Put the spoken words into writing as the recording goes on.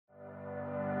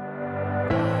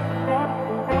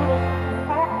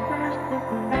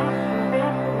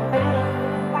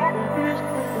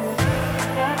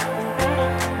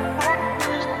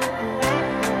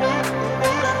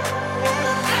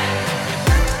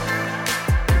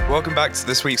Welcome back to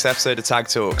this week's episode of Tag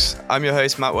Talks. I'm your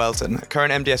host, Matt Welton, a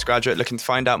current MDS graduate looking to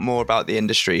find out more about the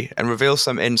industry and reveal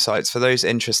some insights for those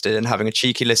interested in having a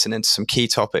cheeky listen into some key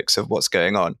topics of what's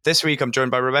going on. This week, I'm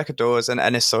joined by Rebecca Dawes and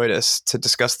Ennis Soidas to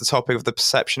discuss the topic of the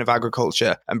perception of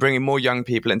agriculture and bringing more young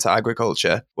people into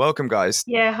agriculture. Welcome, guys.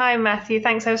 Yeah, hi, Matthew.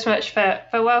 Thanks so much for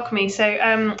welcoming me. So,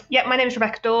 my name is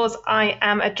Rebecca Dawes. I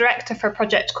am a director for a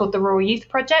project called the Rural Youth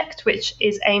Project, which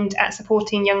is aimed at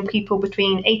supporting young people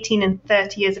between 18 and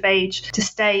 30 years of age to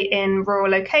stay in rural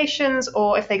locations,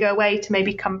 or if they go away, to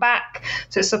maybe come back.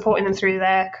 So it's supporting them through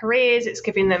their careers. It's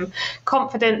giving them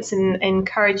confidence and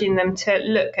encouraging them to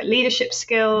look at leadership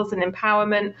skills and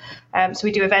empowerment. So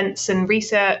we do events and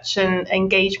research and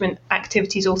engagement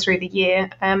activities all through the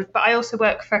year. But I also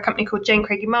work for a company called Jane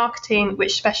Craigie Marketing,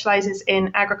 which specialises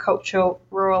in agricultural,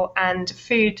 rural and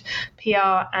food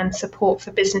PR and support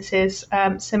for businesses,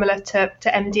 similar to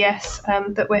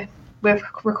MDS that we're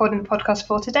recording the podcast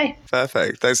for today.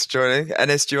 Perfect. Thanks for joining.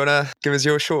 Ennis, do you want to give us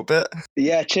your short bit?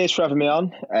 Yeah, cheers for having me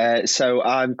on. So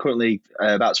I'm currently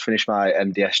about to finish my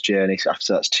MDS journey. So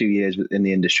after that's 2 years in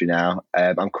the industry now.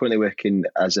 I'm currently working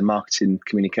as a marketing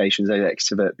communications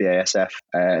executive at BASF,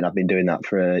 and I've been doing that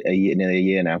for nearly a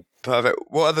year now. Perfect.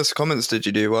 What other comments did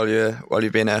you do while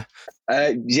you've been here?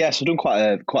 Yes, I've done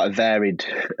quite a varied,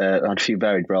 I had a few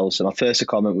varied roles. So my first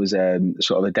comment was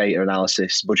sort of a data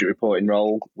analysis, budget reporting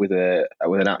role with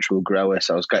an actual grower.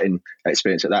 So I was getting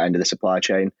experience at that end of the supply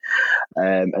chain.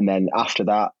 And then after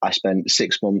that, I spent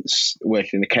 6 months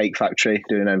working in a cake factory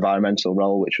doing an environmental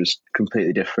role, which was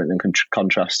completely different and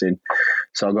contrasting.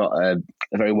 So I got a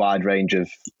very wide range of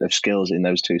skills in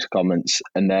those two comments.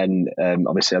 And then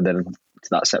obviously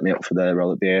that set me up for the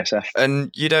role at BASF.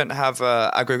 And you don't have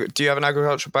do you have an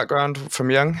agricultural background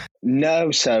from young? No,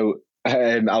 so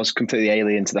I was completely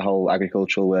alien to the whole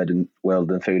agricultural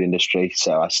world and food industry.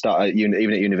 So I started,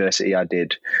 even at university, I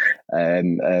did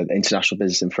international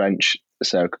business and French,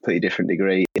 so a completely different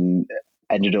degree, and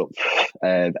ended up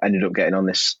getting on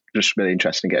this, just really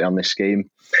interested in getting on this scheme.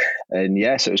 And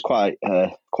yeah, so it was quite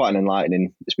an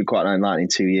enlightening. It's been quite an enlightening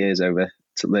 2 years over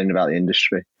to learn about the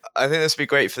industry. I think this would be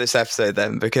great for this episode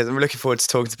then, because I'm looking forward to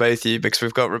talking to both of you, because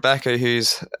we've got Rebecca,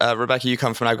 Rebecca, you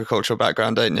come from an agricultural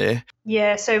background, don't you?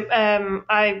 Yeah, so I'm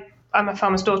a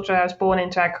farmer's daughter. I was born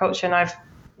into agriculture, and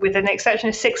with an exception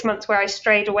of 6 months where I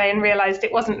strayed away and realised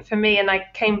it wasn't for me, and I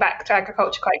came back to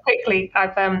agriculture quite quickly.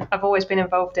 I've always been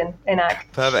involved in ag.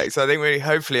 Perfect. So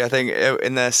I think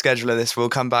in the schedule of this, we'll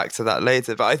come back to that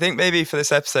later. But I think maybe for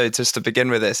this episode, just to begin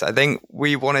with this, I think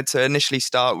we wanted to initially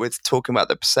start with talking about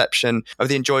the perception of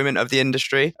the enjoyment of the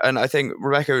industry. And I think,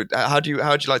 Rebecca, how do you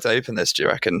like to open this, do you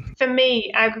reckon? For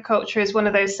me, agriculture is one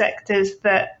of those sectors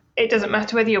that it doesn't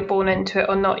matter whether you're born into it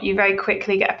or not, you very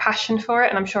quickly get a passion for it.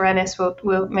 And I'm sure Ennis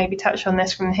will maybe touch on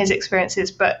this from his experiences,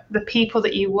 but the people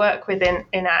that you work with in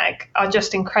ag are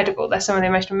just incredible. They're some of the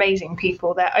most amazing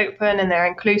people. They're open and they're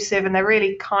inclusive and they're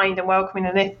really kind and welcoming.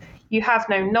 And if you have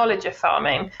no knowledge of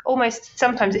farming, almost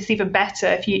sometimes it's even better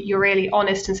if you're really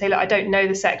honest and say, look, I don't know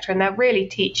the sector, and they'll really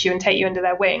teach you and take you under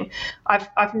their wing.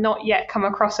 I've not yet come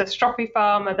across a stroppy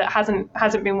farmer that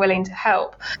hasn't been willing to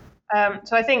help.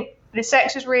 So I think the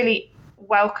sector is really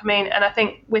welcoming, and I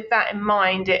think with that in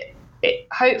mind, it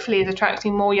hopefully is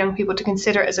attracting more young people to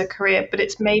consider it as a career, but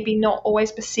it's maybe not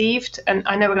always perceived, and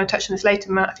I know we're going to touch on this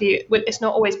later, Matthew, it's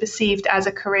not always perceived as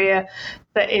a career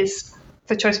that is,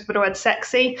 for choice of a better word,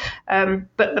 sexy,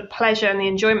 but the pleasure and the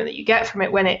enjoyment that you get from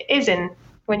it when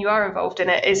you are involved in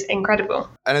it is incredible.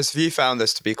 And have you found it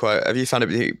to be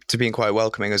quite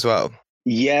welcoming as well?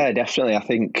 Yeah, definitely. I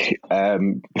think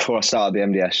before I started the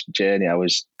MDS journey,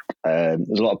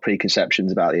 there's a lot of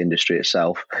preconceptions about the industry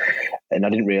itself, and I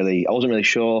wasn't really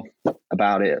sure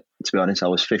about it, to be honest. I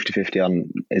was 50-50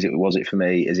 on was it for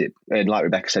me? And like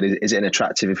Rebecca said, is it an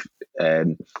attractive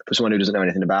for someone who doesn't know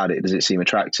anything about it? Does it seem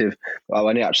attractive? Well,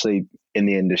 when you're actually in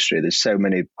the industry, there's so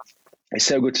many. It's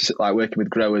so good to, like, working with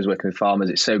growers, working with farmers.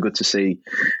 It's so good to see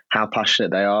how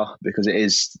passionate they are, because it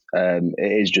is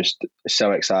just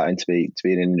so exciting to be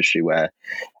in an industry where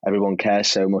everyone cares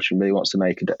so much and really wants to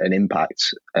make an impact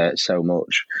so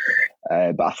much.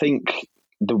 But I think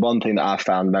the one thing that I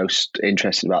found most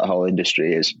interesting about the whole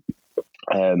industry is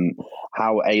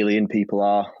how alien people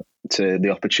are to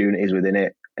the opportunities within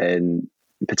it, and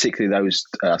particularly those,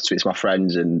 it's my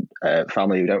friends and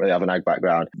family who don't really have an ag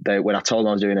background. When I told them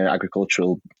I was doing an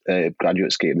agricultural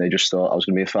graduate scheme, they just thought I was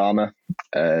going to be a farmer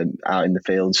out in the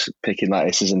fields picking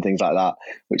lettuces and things like that,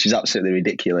 which is absolutely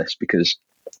ridiculous, because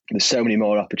there's so many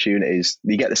more opportunities.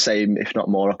 You get the same, if not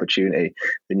more, opportunity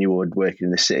than you would working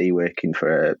in the city, working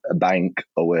for a bank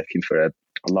or working for a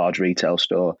large retail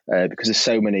store, because there's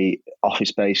so many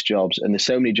office-based jobs, and there's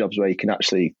so many jobs where you can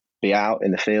actually be out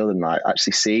in the field and like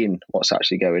actually seeing what's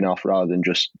actually going off rather than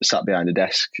just sat behind a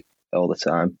desk all the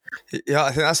time. Yeah,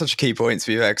 I think that's such a key point to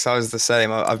be there, because I was the same.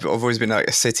 I've always been like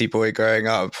a city boy growing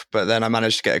up, but then I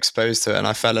managed to get exposed to it and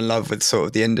I fell in love with sort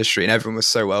of the industry, and everyone was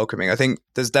so welcoming. I think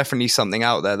there's definitely something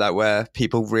out there that where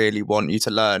people really want you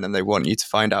to learn and they want you to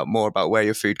find out more about where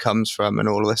your food comes from and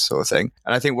all of this sort of thing.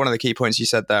 And I think one of the key points you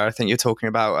said there, I think you're talking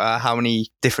about how many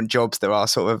different jobs there are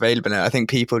sort of available in it. I think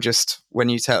people just, when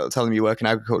you tell them you work in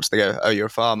agriculture, they go, oh, you're a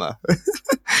farmer.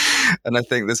 And I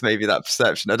think there's maybe that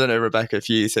perception. I don't know, Rebecca, if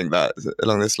you think that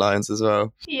along these lines as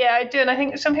well. Yeah, I do. And I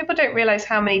think some people don't realise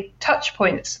how many touch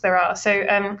points there are. So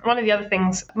one of the other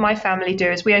things my family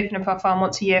do is we open up our farm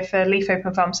once a year for Leaf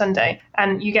Open Farm Sunday.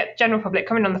 And you get general public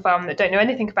coming on the farm that don't know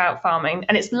anything about farming.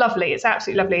 And it's lovely. It's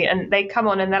absolutely lovely. And they come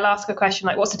on and they'll ask a question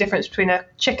like, what's the difference between a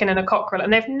chicken and a cockerel?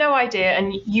 And they have no idea.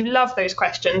 And you love those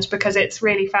questions because it's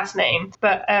really fascinating.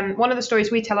 But one of the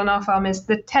stories we tell on our farm is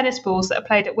the tennis balls that are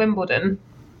played at Wimbledon.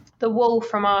 The wool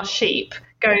from our sheep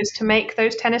goes to make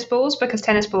those tennis balls because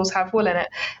tennis balls have wool in it.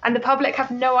 And the public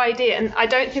have no idea. And I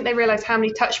don't think they realise how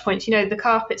many touch points, the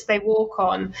carpets they walk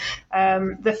on,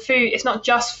 the food. It's not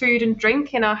just food and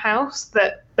drink in our house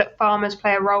that farmers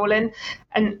play a role in.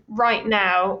 And right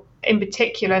now, in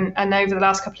particular, and over the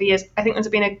last couple of years, I think there's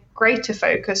been a greater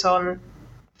focus on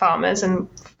farmers and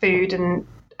food and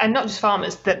not just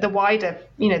farmers, the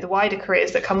wider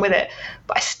careers that come with it.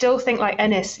 But I still think, like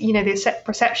Ennis, the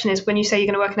perception is when you say you're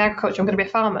going to work in agriculture, I'm going to be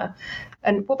a farmer.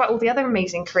 And what about all the other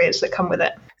amazing careers that come with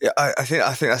it? Yeah, I think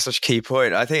that's such a key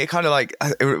point. I think it kind of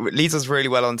it leads us really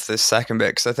well onto this second bit,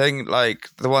 because I think like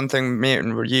the one thing me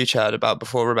and you chatted about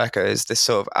before, Rebecca, is this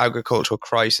sort of agricultural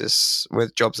crisis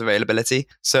with jobs availability.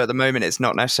 So at the moment, it's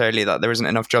not necessarily that there isn't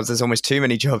enough jobs. There's almost too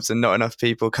many jobs and not enough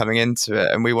people coming into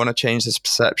it. And we want to change this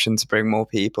perception to bring more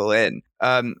people in.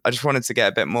 I just wanted to get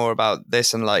a bit more about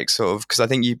this and because I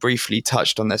think you briefly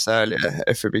touched on this earlier.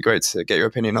 If it'd be great to get your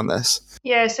opinion on this.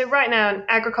 Yeah, so right now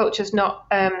agriculture is not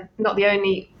the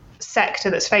only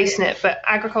sector that's facing it, but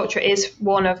agriculture is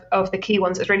one of the key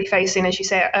ones that's really facing, as you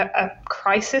say, a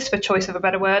crisis, for choice of a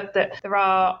better word, that there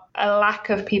are a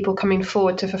lack of people coming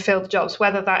forward to fulfill the jobs,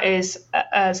 whether that is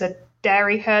as a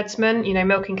dairy herdsman,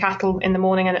 milking cattle in the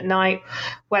morning and at night,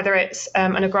 whether it's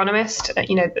an agronomist,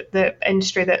 the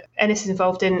industry that Ennis is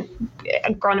involved in,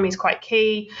 agronomy is quite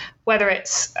key, whether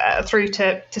it's through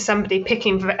to somebody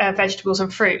picking vegetables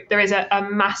and fruit. There is a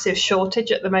massive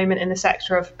shortage at the moment in the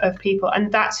sector of people,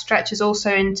 and that stretches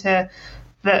also into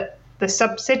the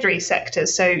subsidiary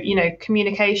sectors. So,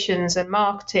 communications and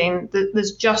marketing,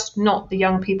 there's just not the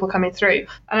young people coming through.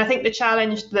 And I think the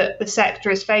challenge that the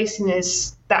sector is facing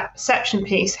is that perception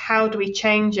piece. How do we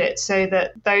change it so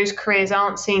that those careers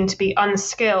aren't seen to be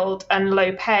unskilled and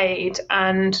low paid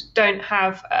and don't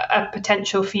have a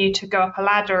potential for you to go up a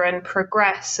ladder and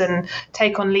progress and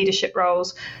take on leadership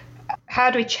roles? How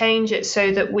do we change it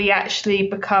so that we actually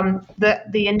become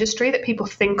the industry that people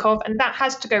think of? And that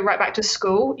has to go right back to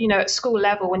school. At school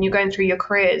level, when you're going through your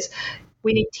careers,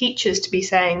 we need teachers to be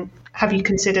saying, have you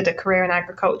considered a career in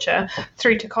agriculture?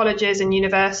 Through to colleges and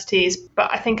universities.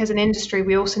 But I think as an industry,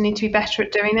 we also need to be better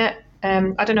at doing it.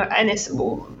 I don't know, Ennis,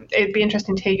 it'd be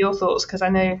interesting to hear your thoughts, because I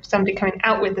know somebody coming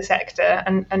out with the sector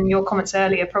and your comments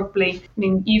earlier probably,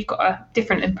 you've got a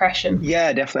different impression.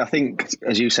 Yeah, definitely. I think,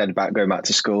 as you said about going back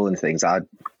to school and things,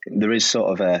 there is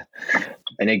sort of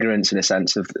an ignorance in a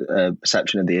sense of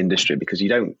perception of the industry, because we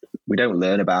don't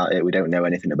learn about it. We don't know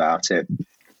anything about it.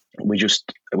 We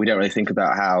don't really think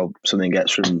about how something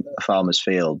gets from a farmer's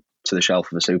field to the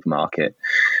shelf of a supermarket.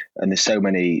 And there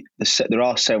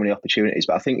are so many opportunities.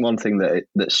 But I think one thing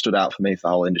that stood out for me for the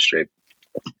whole industry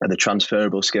are the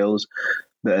transferable skills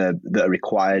that are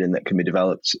required and that can be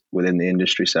developed within the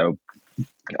industry. So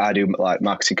I do like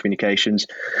marketing communications.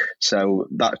 So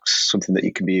that's something that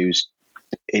you can be used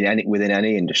within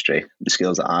any industry, the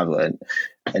skills that I've learned.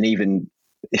 And even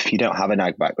if you don't have an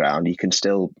ag background, you can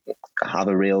still have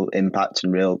a real impact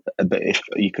but if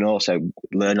you can also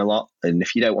learn a lot. And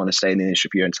if you don't want to stay in the industry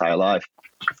for your entire life,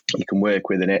 you can work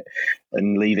within it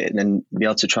and leave it, and then be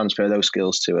able to transfer those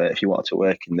skills to it if you want to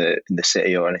work in the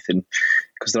city or anything.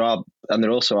 Because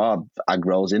there also are ag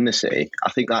roles in the city. I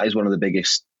think that is one of the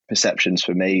biggest perceptions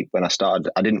for me when I started.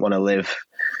 I didn't want to live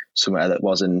somewhere that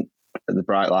wasn't the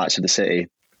bright lights of the city,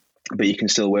 but you can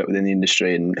still work within the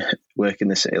industry and work in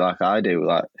the city like I do.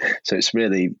 So it's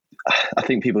really, I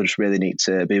think people just really need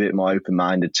to be a bit more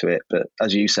open-minded to it. But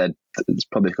as you said, it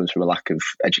probably comes from a lack of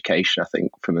education, I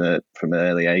think, from an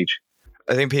early age.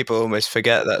 I think people almost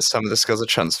forget that some of the skills are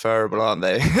transferable, aren't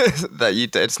they?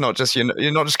 It's not just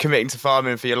you're not just committing to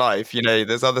farming for your life.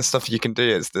 There's other stuff you can do.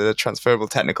 It's the transferable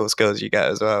technical skills you get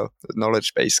as well, the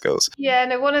knowledge-based skills. Yeah,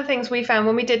 no. One of the things we found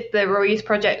when we did the Rural Youth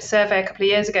Project survey a couple of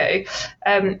years ago,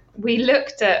 we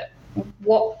looked at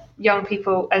what young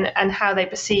people and how they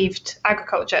perceived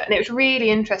agriculture, and it was really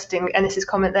interesting. Ennis's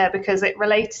comment there, because it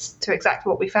relates to exactly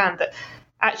what we found, that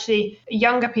actually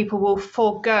younger people will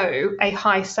forego a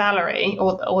high salary,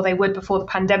 or they would before the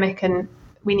pandemic, and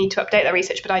we need to update that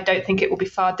research, but I don't think it will be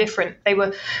far different. They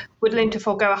were willing to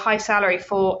forego a high salary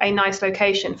for a nice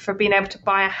location, for being able to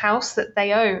buy a house that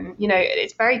they own.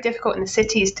 It's very difficult in the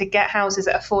cities to get houses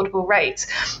at affordable rates.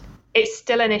 It's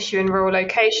still an issue in rural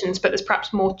locations, but there's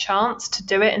perhaps more chance to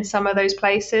do it in some of those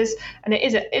places. And it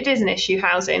is an issue,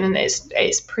 housing, and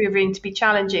it's proving to be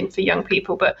challenging for young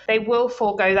people. But they will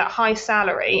forego that high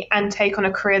salary and take on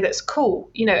a career that's cool,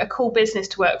 a cool business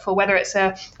to work for, whether it's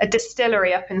a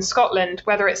distillery up in Scotland,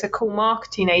 whether it's a cool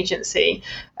marketing agency.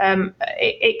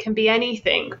 It can be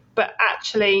anything. But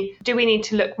actually, do we need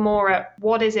to look more at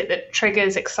what is it that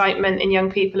triggers excitement in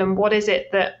young people, and what is it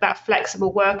that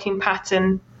flexible working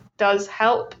pattern does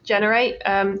help generate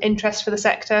interest for the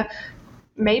sector?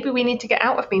 Maybe we need to get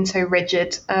out of being so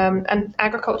rigid. And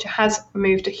agriculture has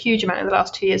moved a huge amount in the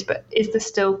last 2 years, but is there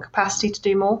still capacity to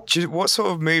do more? What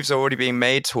sort of moves are already being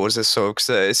made towards this sort of, because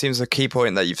it seems a key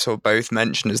point that you've sort of both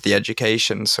mentioned is the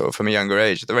education sort of from a younger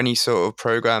age. Are there any sort of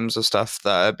programs or stuff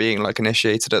that are being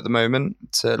initiated at the moment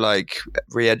to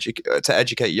to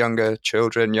educate younger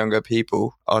children, younger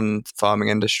people on farming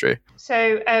industry?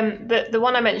 So the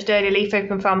one I mentioned earlier, Leaf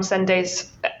Open Farm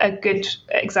Sundays, a good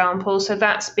example. So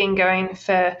that's been going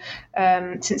for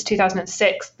since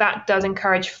 2006. That does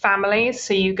encourage families.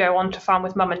 So you go on to farm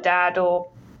with mum and dad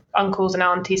or uncles and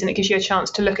aunties, and it gives you a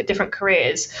chance to look at different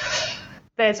careers.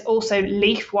 There's also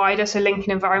Leaf Wider, so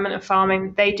Linking Environment and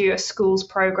Farming. They do a schools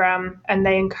program, and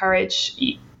they encourage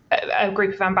a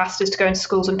group of ambassadors to go into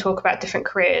schools and talk about different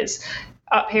careers.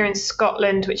 Up here in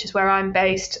Scotland, which is where I'm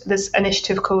based, there's an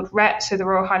initiative called RET, so the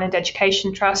Royal Highland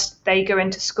Education Trust. They go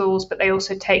into schools, but they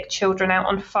also take children out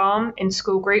on farm in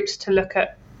school groups to look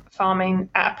at farming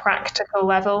at a practical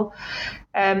level.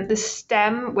 The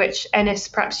STEM, which Ennis,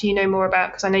 perhaps you know more about,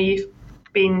 because I know you've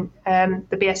been, the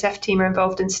BSF team are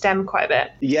involved in STEM quite a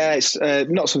bit. Yeah, it's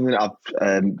not something that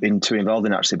I've been too involved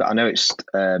in, actually, but I know it's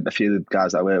a few of the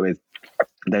guys that I work with,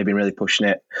 they've been really pushing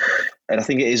it. And I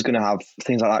think it is going to have,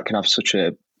 things like that can have such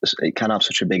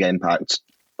a big impact.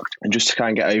 And just to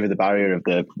kind of get over the barrier of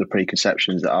the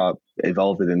preconceptions that are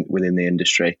involved within the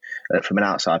industry, from an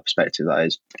outside perspective, that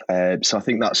is. So I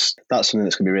think that's something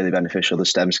that's going to be really beneficial, the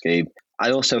STEM scheme.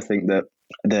 I also think that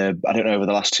I don't know, over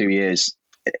the last 2 years,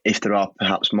 if there are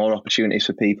perhaps more opportunities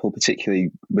for people,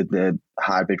 particularly with the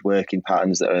hybrid working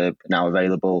patterns that are now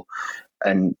available.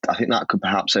 And I think that could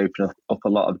perhaps open up a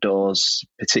lot of doors,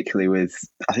 particularly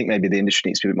I think maybe the industry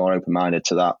needs to be a bit more open-minded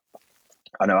to that.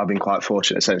 I know I've been quite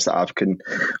fortunate in the sense that I can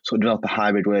sort of develop a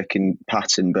hybrid working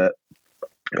pattern, but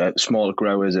smaller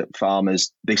growers,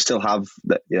 farmers, they still have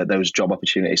those job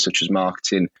opportunities such as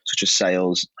marketing, such as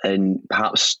sales, and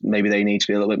perhaps maybe they need to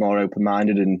be a little bit more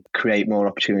open-minded and create more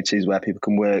opportunities where people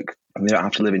can work. And they don't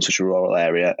have to live in such a rural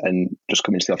area and just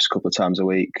come into the office a couple of times a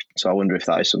week. So I wonder if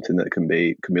that is something that can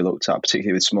be looked at,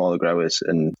 particularly with smaller growers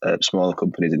and smaller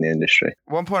companies in the industry.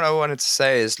 One point I wanted to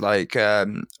say is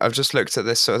I've just looked at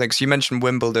this sort of thing. So you mentioned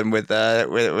Wimbledon with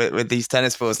these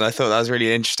tennis balls, and I thought that was really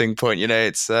an interesting point.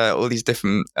 It's all these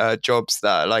different jobs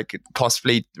that are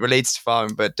possibly related to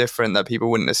farming but different that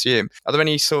people wouldn't assume. Are there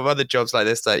any sort of other jobs like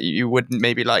this that you wouldn't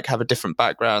maybe have a different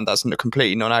background that's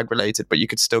completely non-ag related, but you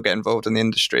could still get involved in the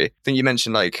industry? I think you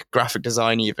mentioned graphic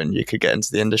design, even you could get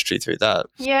into the industry through that.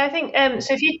 Yeah, I think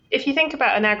so. If you think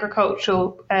about an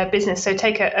agricultural business, so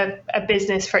take a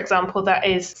business, for example, that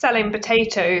is selling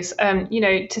potatoes,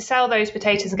 to sell those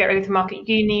potatoes and get ready for the market,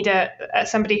 you need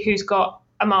somebody who's got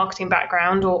a marketing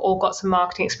background or got some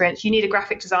marketing experience. You need a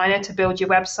graphic designer to build your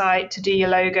website, to do your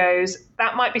logos.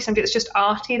 That might be somebody that's just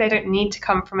arty. They don't need to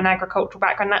come from an agricultural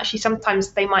background. And actually,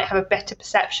 sometimes they might have a better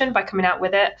perception by coming out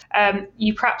with it.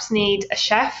 You perhaps need a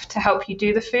chef to help you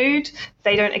do the food.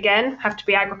 They don't, again, have to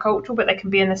be agricultural, but they can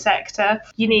be in the sector.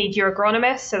 You need your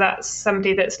agronomist. So that's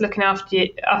somebody that's looking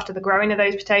after the growing of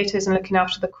those potatoes and looking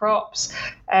after the crops.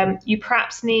 You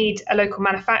perhaps need a local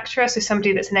manufacturer. So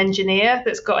somebody that's an engineer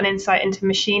that's got an insight into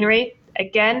machinery.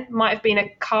 Again, might have been a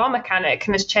car mechanic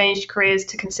and has changed careers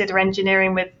to consider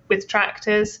engineering with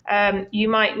tractors. You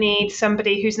might need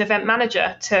somebody who's an event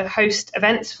manager to host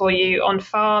events for you on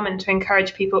farm and to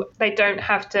encourage people. They don't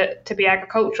have to be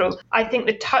agricultural. I think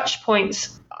the touch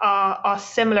points are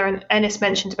similar. And Ennis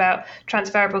mentioned about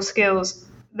transferable skills.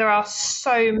 There are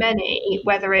so many,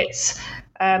 whether it's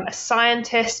a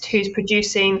scientist who's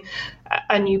producing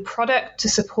a new product to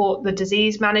support the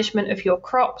disease management of your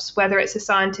crops, whether it's a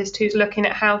scientist who's looking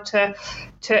at how to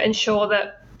ensure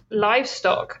that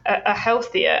livestock are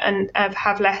healthier and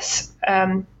have less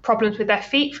problems with their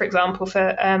feet, for example,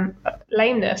 for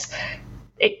lameness.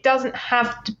 It doesn't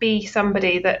have to be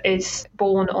somebody that is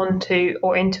born onto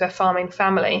or into a farming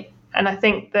family. And I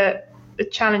think that the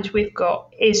challenge we've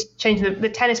got is changing the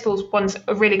tennis balls. One's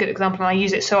a really good example, and I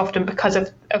use it so often because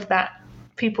of that.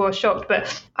 People are shocked,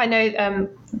 but I know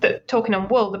that talking on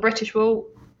wool, the British Wool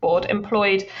Board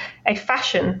employed a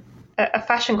fashion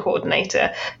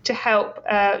coordinator to help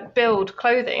build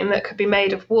clothing that could be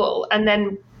made of wool and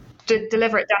then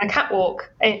deliver it down a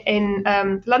catwalk in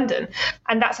London.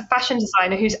 And that's a fashion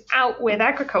designer who's out with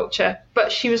agriculture,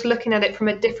 but she was looking at it from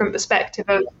a different perspective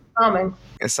of farming.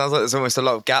 It sounds like there's almost a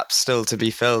lot of gaps still to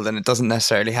be filled, and it doesn't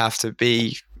necessarily have to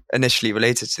be initially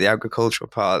related to the agricultural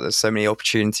part. There's so many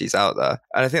opportunities out there.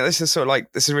 And I think this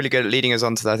is really good at leading us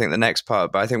on to the next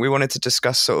part. But I think we wanted to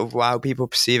discuss sort of how people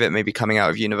perceive it maybe coming out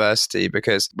of university,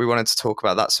 because we wanted to talk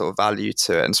about that sort of value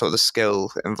to it and sort of the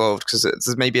skill involved, because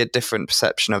there's maybe a different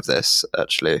perception of this,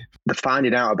 actually. The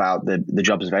finding out about the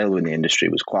jobs available in the industry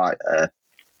was quite a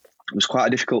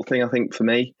difficult thing, I think, for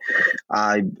me.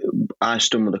 I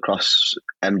stumbled across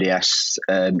MDS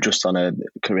just on a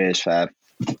careers fair,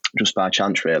 just by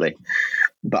chance, really.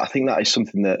 But I think that is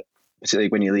something that, particularly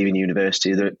when you're leaving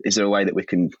university, is there a way that we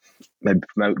can maybe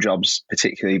promote jobs,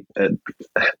 particularly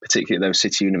those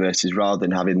city universities, rather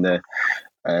than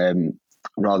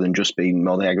just being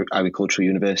more the agricultural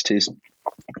universities?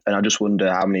 And I just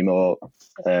wonder how many more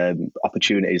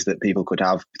opportunities that people could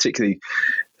have, particularly.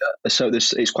 So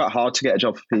it's quite hard to get a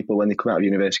job for people when they come out of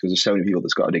university, because there's so many people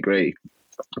that's got a degree,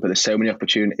 but there's so many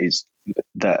opportunities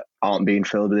that aren't being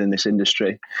filled within this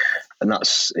industry, and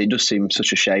it does seem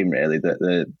such a shame, really,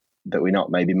 that we're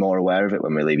not maybe more aware of it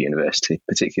when we leave university,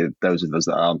 particularly those of us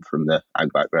that aren't from the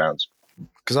ag backgrounds.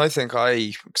 Because I think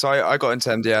I got into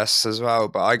MDS as well,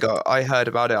 but I heard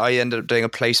about it. I ended up doing a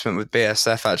placement with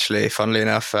BASF, actually, funnily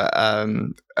enough,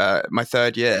 my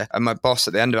third year. And my boss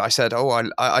at the end of it, I said,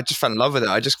 I just fell in love with it.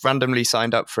 I just randomly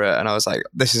signed up for it. And I was like,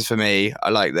 this is for me. I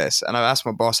like this. And I asked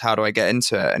my boss, how do I get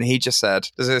into it? And he just said,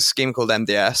 there's a scheme called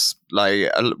MDS.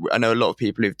 Like, I know a lot of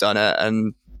people who've done it,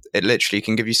 and it literally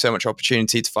can give you so much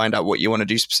opportunity to find out what you want to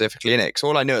do specifically in it. Because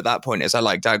all I knew at that point is I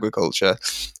liked agriculture,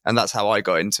 and that's how I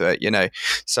got into it, you know.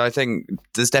 So I think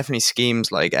there's definitely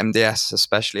schemes like MDS,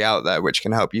 especially out there, which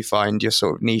can help you find your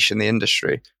sort of niche in the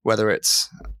industry, whether it's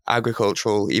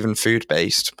agricultural, even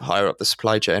food-based, higher up the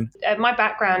supply chain. My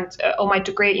background or my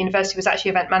degree at university was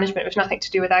actually event management, which was nothing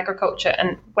to do with agriculture.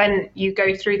 And when you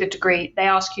go through the degree, they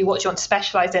ask you what do you want to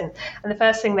specialise in. And the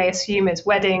first thing they assume is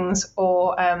weddings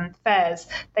or fairs.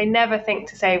 They never think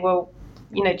to say, well,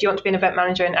 you know, do you want to be an event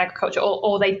manager in agriculture?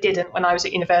 Or they didn't when I was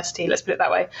at university, let's put it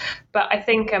that way. But I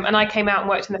think, and I came out and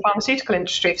worked in the pharmaceutical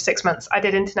industry for 6 months. I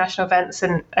did international events,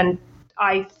 and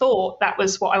I thought that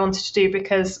was what I wanted to do,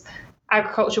 because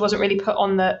agriculture wasn't really put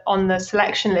on the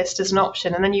selection list as an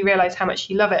option. And then you realize how much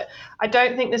you love it. I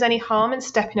don't think there's any harm in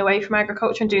stepping away from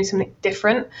agriculture and doing something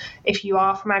different if you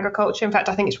are from agriculture. In fact,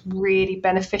 I think it's really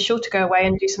beneficial to go away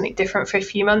and do something different for a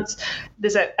few months.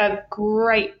 There's a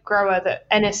great grower that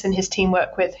Ennis and his team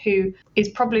work with, who is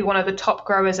probably one of the top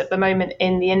growers at the moment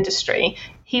in the industry.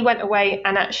 He went away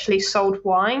and actually sold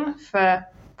wine for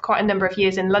quite a number of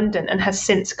years in London, and has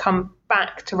since come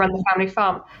back to run the family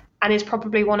farm, and is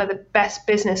probably one of the best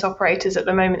business operators at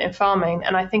the moment in farming.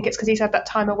 And I think it's because he's had that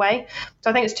time away.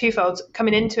 So I think it's twofold.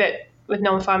 Coming into it with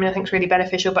non-farming, I think, is really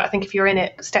beneficial. But I think if you're in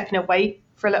it, stepping away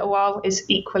for a little while is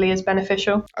equally as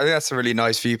beneficial. I think that's a really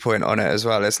nice viewpoint on it as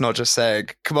well. It's not just saying,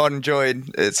 come on, join.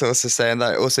 It's also saying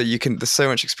that also there's so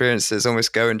much experiences,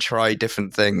 almost go and try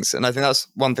different things. And I think that's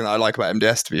one thing that I like about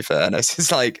MDS, to be fair. And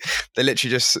it's like, they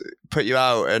literally just put you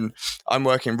out. And I'm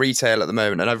working retail at the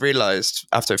moment, and I've realized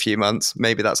after a few months,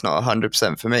 maybe that's not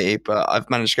 100% for me, but I've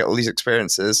managed to get all these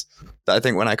experiences that I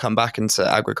think when I come back into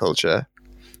agriculture,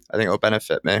 I think it'll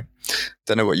benefit me.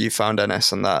 Don't know what you found,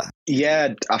 Ennis, on that.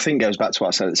 Yeah, I think it goes back to what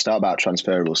I said at the start about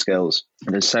transferable skills.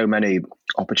 There's so many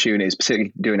opportunities,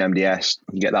 particularly doing MDS.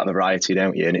 You get that variety,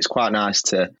 don't you? And it's quite nice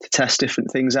to test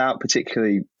different things out,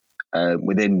 particularly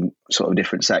within sort of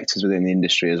different sectors within the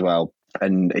industry as well.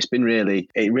 And it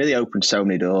really opened so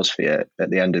many doors for you at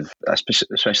the end of,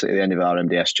 especially at the end of our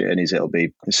MDS journeys.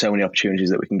 There's so many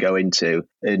opportunities that we can go into,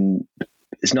 and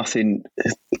there's nothing.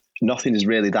 nothing is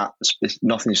really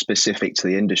nothing specific to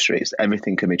the industry.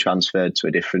 Everything can be transferred to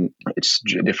a different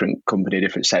company, a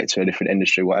different sector, a different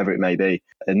industry, whatever it may be.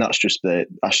 And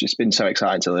it's been so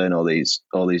exciting to learn all these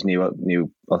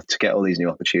new to get all these new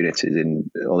opportunities in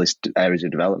all these areas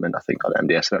of development. I think on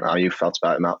MDS, I don't know how you felt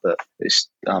about it, Matt, but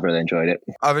I've really enjoyed it.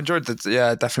 I've enjoyed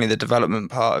definitely the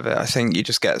development part of it. I think you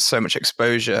just get so much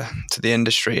exposure to the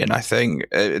industry, and I think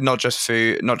not just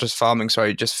farming,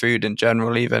 just food in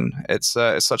general. Even it's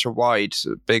such a wide,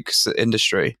 big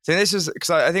industry. I think this is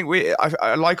because I think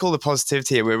I like all the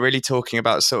positivity here. We're really talking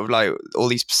about sort of like all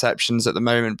these perceptions at the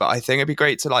moment, but I think it'd be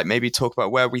great to like maybe talk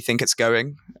about where we think it's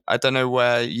going. I don't know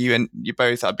where you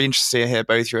both. I'd be interested to hear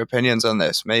both your opinions on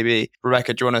this. Maybe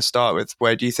Rebecca, do you want to start with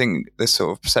where do you think this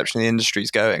sort of perception of the industry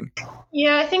is going?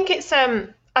 Yeah, I think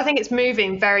it's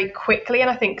moving very quickly, and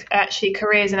I think actually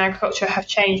careers in agriculture have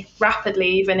changed rapidly,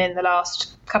 even in the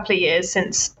last couple of years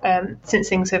since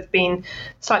things have been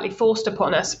slightly forced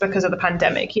upon us because of the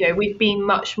pandemic. You know, we've been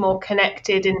much more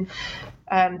connected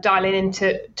and dialing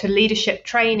into leadership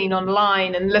training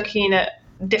online and looking at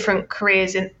different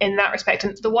careers in that respect.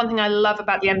 And the one thing I love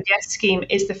about the MDS scheme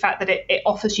is the fact that it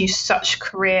offers you such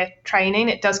career training.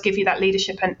 It does give you that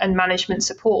leadership and management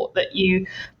support that you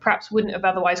perhaps wouldn't have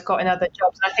otherwise got in other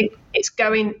jobs. And I think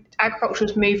agriculture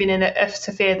is moving in a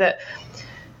sphere that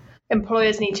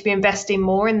employers need to be investing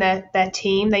more in their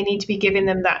team. They need to be giving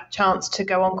them that chance to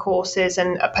go on courses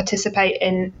and participate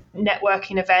in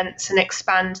networking events and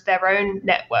expand their own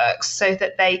networks so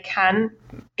that they can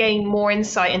gain more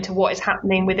insight into what is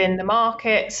happening within the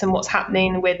markets and what's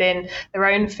happening within their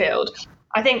own field.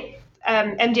 I think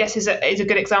MDS is a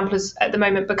good example at the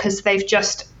moment because they've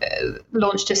just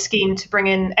launched a scheme to bring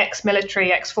in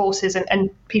ex-military, ex-forces and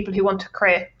people who want a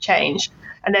career change.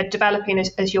 And they're developing,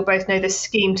 as you'll both know, this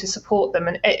scheme to support them.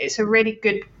 And it's a really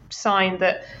good sign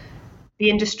that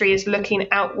the industry is looking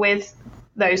out with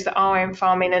those that are in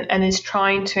farming and is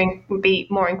trying to be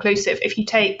more inclusive. If you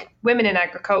take women in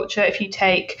agriculture, if you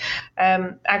take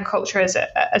agriculture as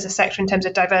a sector in terms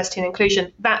of diversity and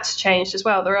inclusion, that's changed as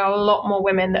well. There are a lot more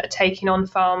women that are taking on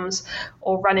farms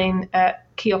or running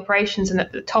key operations and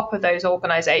at the top of those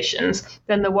organisations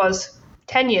than there was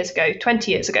 10 years ago,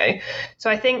 20 years ago. So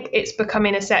I think it's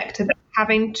becoming a sector that's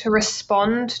having to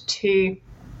respond to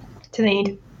the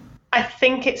need. I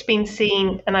think it's been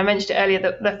seen, and I mentioned it earlier,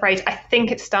 the phrase, I think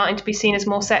it's starting to be seen as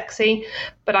more sexy,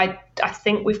 but I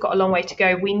think we've got a long way to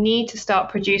go. We need to start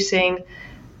producing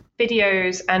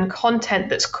videos and content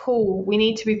that's cool. We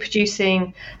need to be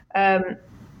producing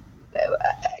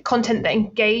content that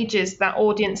engages that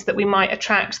audience that we might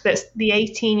attract, that's the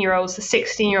 18-year-olds, the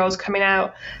 16-year-olds coming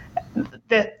out.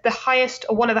 The highest,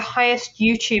 or one of the highest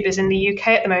YouTubers in the UK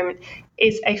at the moment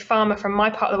is a farmer from my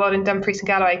part of the world in Dumfries and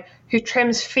Galloway who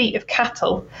trims feet of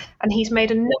cattle, and he's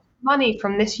made enough money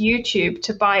from this YouTube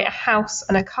to buy a house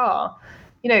and a car.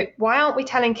 You know, why aren't we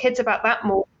telling kids about that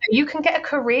more? You can get a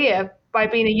career by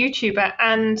being a YouTuber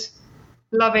and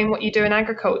loving what you do in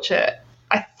agriculture.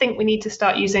 I think we need to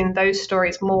start using those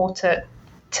stories more to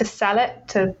sell it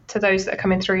to those that are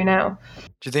coming through now.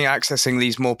 Do you think accessing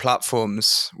these more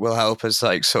platforms will help us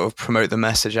like sort of promote the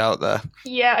message out there?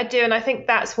 Yeah, I do. And I think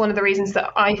that's one of the reasons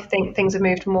that I think things have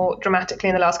moved more dramatically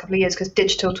in the last couple of years, because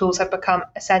digital tools have become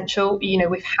essential. You know,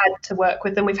 we've had to work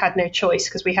with them. We've had no choice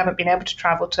because we haven't been able to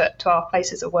travel to our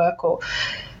places of work or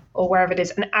wherever it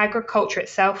is. And agriculture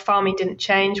itself, farming didn't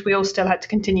change. We all still had to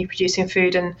continue producing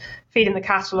food, and feeding the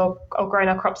cattle or growing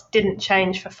our crops didn't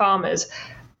change for farmers.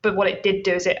 But what it did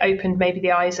do is it opened maybe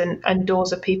the eyes and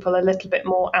doors of people a little bit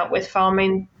more out with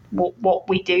farming, what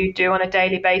we do on a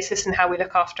daily basis and how we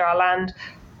look after our land.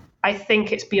 I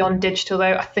think it's beyond digital,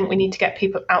 though. I think we need to get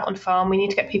people out on farm. We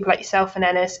need to get people like yourself and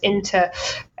Ennis into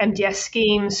MDS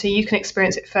schemes so you can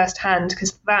experience it firsthand,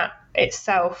 because that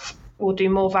itself will do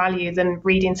more value than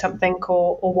reading something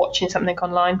or watching something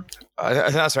online. I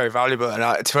think that's very valuable.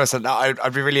 And to us,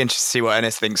 I'd be really interested to see what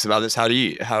Ennis thinks about this.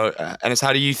 Ennis,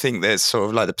 how do you think that sort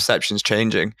of like the perception's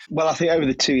changing? Well, I think over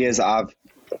the 2 years that I've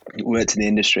worked in the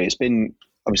industry, it's been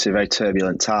obviously a very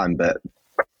turbulent time, but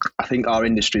I think our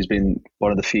industry has been one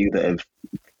of the few that have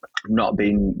not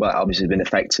been, well, obviously been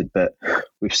affected, but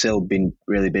we've still been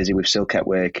really busy. We've still kept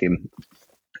working.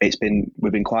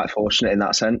 We've been quite fortunate in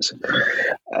that sense.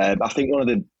 I think one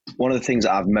of the things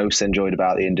that I've most enjoyed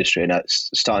about the industry, and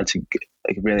it's starting to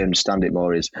really understand it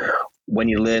more, is when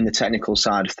you learn the technical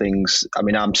side of things. I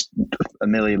mean, I'm a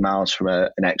million miles from an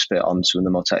expert on some of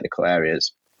the more technical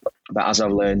areas, but as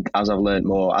I've learned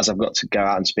more, as I've got to go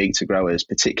out and speak to growers,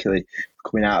 particularly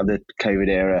coming out of the COVID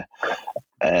era,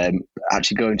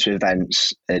 actually going to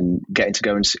events and getting to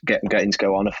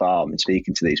go on a farm and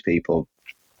speaking to these people,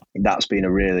 that's been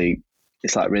a really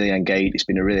it's like really engaged. It's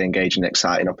been a really engaging,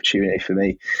 exciting opportunity for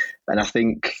me. And I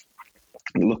think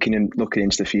looking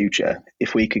into the future,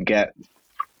 if we could get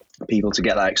people to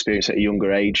get that experience at a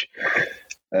younger age,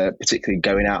 particularly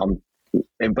going out on,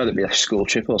 whether it be a school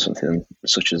trip or something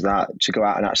such as that, to go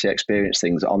out and actually experience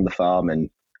things on the farm, and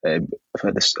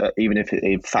even in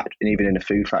a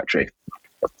food factory,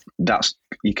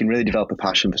 you can really develop a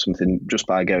passion for something just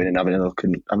by going and having a look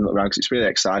around, because it's really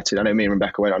exciting. I know me and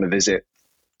Rebecca went on a visit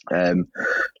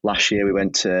last year. We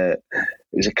went to, it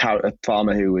was a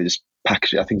farmer who was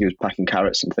packing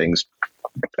carrots and things.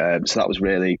 So that was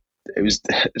really, it was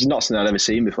not something I'd ever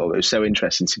seen before, but it was so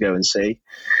interesting to go and see,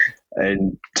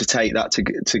 and to take that,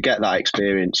 to get that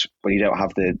experience when you don't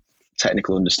have the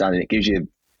technical understanding.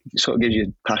 It sort of gives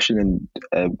you passion,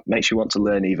 and makes you want to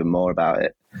learn even more about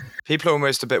it. People are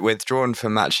almost a bit withdrawn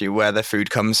from actually where their food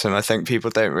comes from. I think people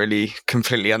don't really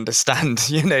completely understand,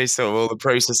 sort of all the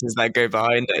processes that go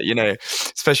behind it,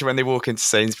 especially when they walk into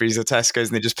Sainsbury's or Tesco's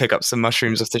and they just pick up some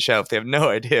mushrooms off the shelf. They have no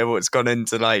idea what's gone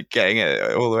into getting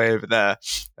it all the way over there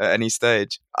at any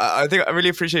stage. I think I really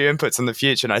appreciate your inputs on the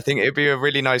future, and I think it'd be a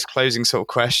really nice closing sort of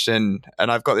question.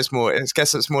 And I've got this I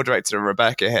guess it's more directed at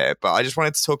Rebecca here, but I just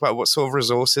wanted to talk about what sort of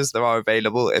resources there are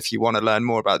available if you want to learn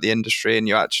more about the industry and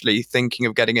you're actually thinking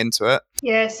of getting into it.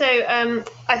 Yeah, so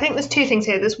I think there's two things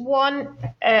here. There's one,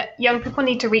 young people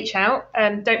need to reach out.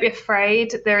 Don't be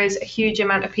afraid. There is a huge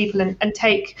amount of people, and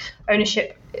take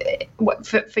ownership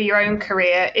for your own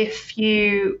career. If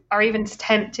you are even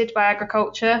tempted by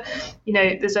agriculture,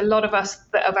 there's a lot of us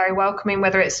that are very welcoming,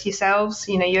 whether it's yourselves,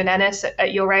 you and Ennis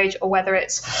at your age, or whether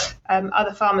it's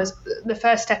other farmers. The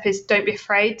first step is don't be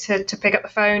afraid to pick up the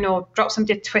phone or drop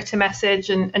somebody a Twitter message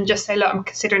and just say, look, I'm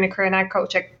considering a career in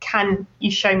agriculture. Can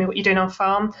you show me what you're doing on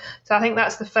farm? So I think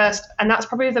that's the first, and that's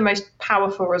probably the most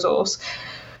powerful resource.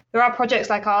 There are projects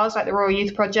like ours, like the Royal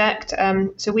Youth Project.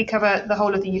 So we cover the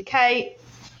whole of the UK.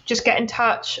 Just get in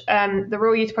touch. The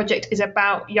Rural Youth Project is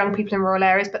about young people in rural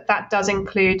areas, but that does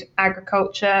include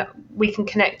agriculture. We can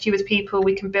connect you with people.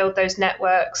 We can build those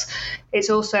networks. It's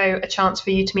also a chance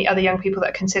for you to meet other young people that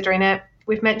are considering it.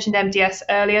 We've mentioned MDS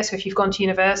earlier. So if you've gone to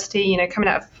university, coming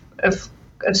out of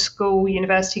school,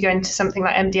 university, going to something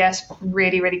like MDS,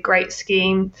 really, really great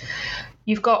scheme.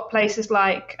 You've got places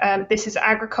like This is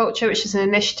Agriculture, which is an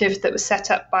initiative that was set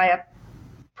up by a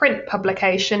print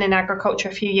publication in agriculture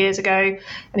a few years ago.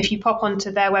 And if you pop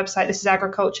onto their website, This is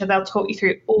Agriculture, they'll talk you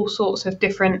through all sorts of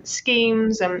different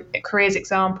schemes and careers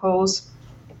examples.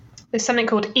 There's something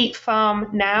called Eat Farm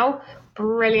Now,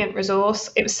 brilliant resource.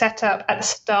 It was set up at the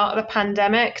start of the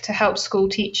pandemic to help school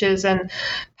teachers and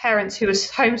parents who were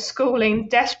homeschooling,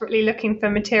 desperately looking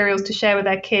for materials to share with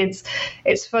their kids.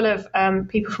 It's full of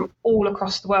people from all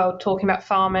across the world talking about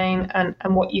farming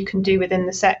and what you can do within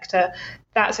the sector.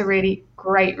 That's a really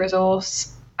great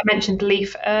resource. I mentioned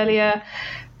Leaf earlier.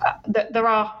 There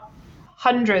are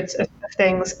hundreds of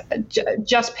things.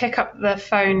 Just pick up the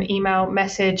phone, email,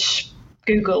 message,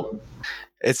 Google.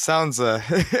 It sounds,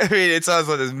 it sounds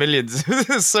like there's millions.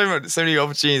 There's so many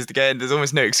opportunities to get in. There's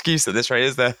almost no excuse at this rate,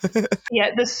 is there? Yeah,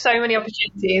 there's so many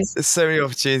opportunities. There's so many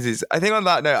opportunities. I think on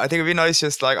that note, I think it'd be nice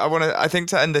just I think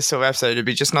to end this sort of episode, it'd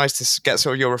be just nice to get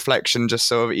sort of your reflection, just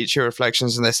sort of each of your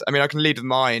reflections on this. I mean, I can lead with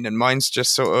mine, and mine's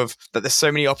just sort of that there's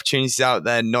so many opportunities out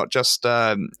there,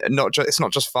 it's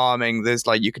not just farming. There's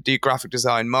you could do graphic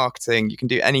design, marketing, you can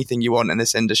do anything you want in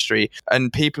this industry,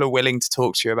 and people are willing to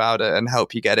talk to you about it and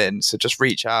help you get in. So just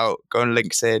reach out, go on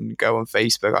LinkedIn, go on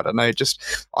Facebook. I don't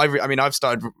know. I've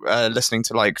started listening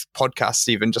to podcasts,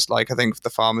 even just I think the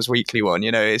Farmers Weekly one.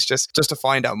 It's just to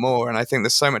find out more. And I think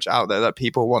there's so much out there that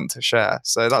people want to share.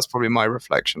 So that's probably my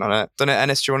reflection on it. Don't know,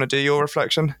 Ennis, do you want to do your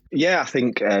reflection? Yeah, I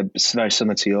think it's very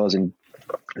similar to yours. And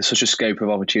there's such a scope of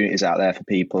opportunities out there for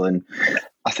people, and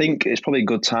I think it's probably a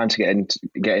good time to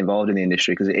get involved in the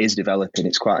industry because it is developing.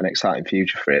 It's quite an exciting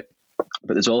future for it.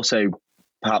 But there's also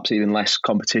perhaps even less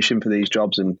competition for these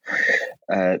jobs, and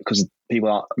because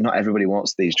not everybody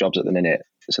wants these jobs at the minute.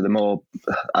 So the more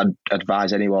I'd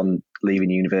advise anyone leaving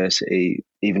university,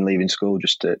 even leaving school,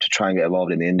 just to try and get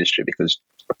involved in the industry, because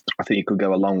I think you could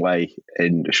go a long way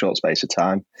in a short space of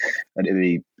time, and it'd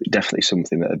be definitely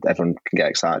something that everyone can get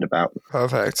excited about.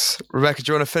 Perfect. Rebecca,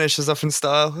 do you want to finish us off in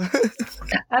style?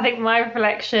 I think my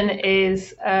reflection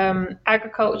is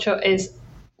agriculture is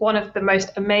one of the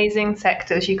most amazing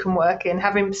sectors you can work in.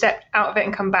 Having stepped out of it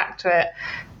and come back to it,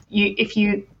 if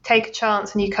you take a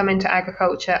chance and you come into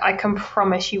agriculture, I can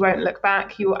promise you won't look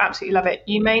back. You will absolutely love it.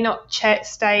 You may not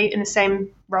stay in the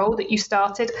same role that you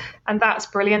started, and that's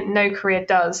brilliant. No career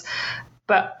does.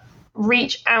 But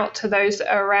reach out to those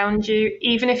that are around you,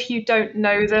 even if you don't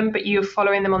know them, but you're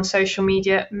following them on social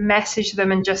media. Message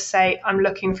them and just say, I'm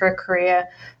looking for a career.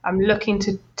 I'm looking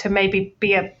to maybe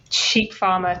be a sheep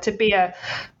farmer, to be a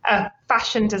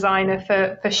fashion designer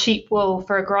for sheep wool,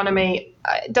 for agronomy.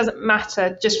 It doesn't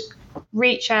matter. Just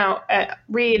reach out.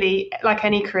 Really, like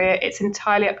any career, it's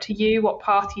entirely up to you what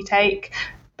path you take.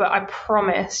 But I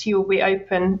promise you will be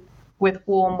open with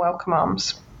warm welcome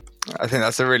arms. I think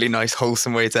that's a really nice,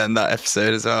 wholesome way to end that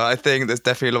episode as well. I think there's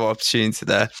definitely a lot of opportunity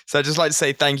there. So I'd just like to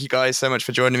say thank you guys so much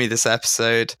for joining me this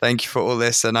episode. Thank you for all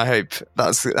this, and I hope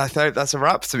that's a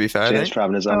wrap, to be fair. Cheers for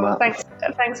having us on, Matt.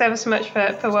 Thanks ever so much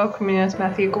for welcoming us,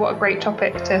 Matthew. What a great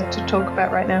topic to talk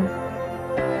about right now.